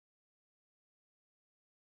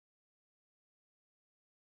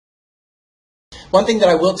One thing that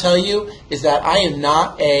I will tell you is that I am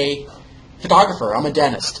not a photographer. I'm a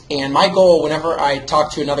dentist. And my goal whenever I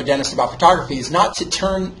talk to another dentist about photography is not to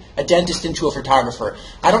turn a dentist into a photographer.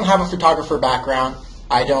 I don't have a photographer background.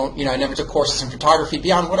 I never took courses in photography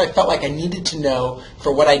beyond what I felt like I needed to know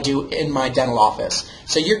for what I do in my dental office.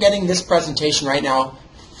 So you're getting this presentation right now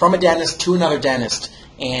from a dentist to another dentist.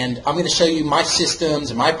 And I'm going to show you my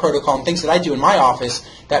systems and my protocol and things that I do in my office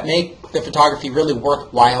that make the photography really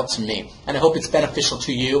worthwhile to me. And I hope it's beneficial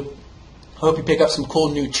to you. I hope you pick up some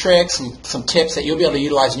cool new tricks and some tips that you'll be able to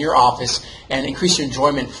utilize in your office and increase your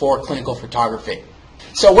enjoyment for clinical photography.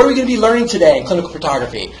 So what are we going to be learning today in clinical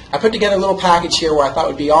photography? I put together a little package here where I thought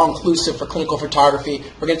would be all-inclusive for clinical photography.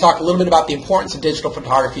 We're going to talk a little bit about the importance of digital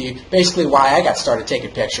photography, basically why I got started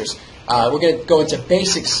taking pictures. We're going to go into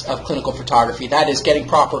basics of clinical photography, that is getting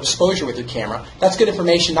proper exposure with your camera. That's good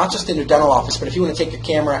information not just in your dental office, but if you want to take your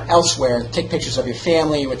camera elsewhere, take pictures of your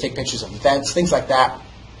family, you want to take pictures of events, things like that,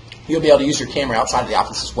 you'll be able to use your camera outside of the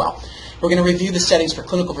office as well. We're going to review the settings for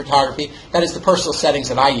clinical photography. That is the personal settings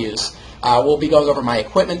that I use. We'll be going over my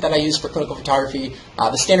equipment that I use for clinical photography,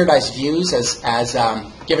 the standardized views as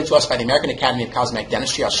given to us by the American Academy of Cosmetic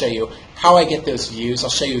Dentistry. I'll show you how I get those views.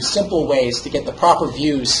 I'll show you simple ways to get the proper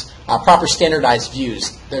views, proper standardized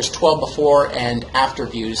views. There's 12 before and after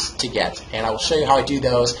views to get, and I will show you how I do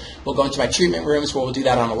those. We'll go into my treatment rooms where we'll do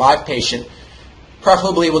that on a live patient.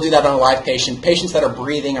 Preferably, we'll do that on a live patient. Patients that are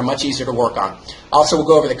breathing are much easier to work on. Also, we'll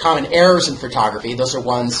go over the common errors in photography. Those are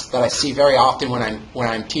ones that I see very often when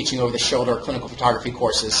I'm teaching over-the-shoulder clinical photography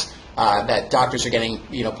courses that doctors are getting,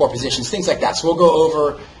 poor positions, things like that. So we'll go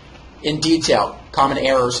over in detail common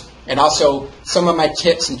errors and also some of my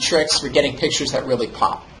tips and tricks for getting pictures that really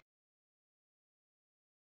pop.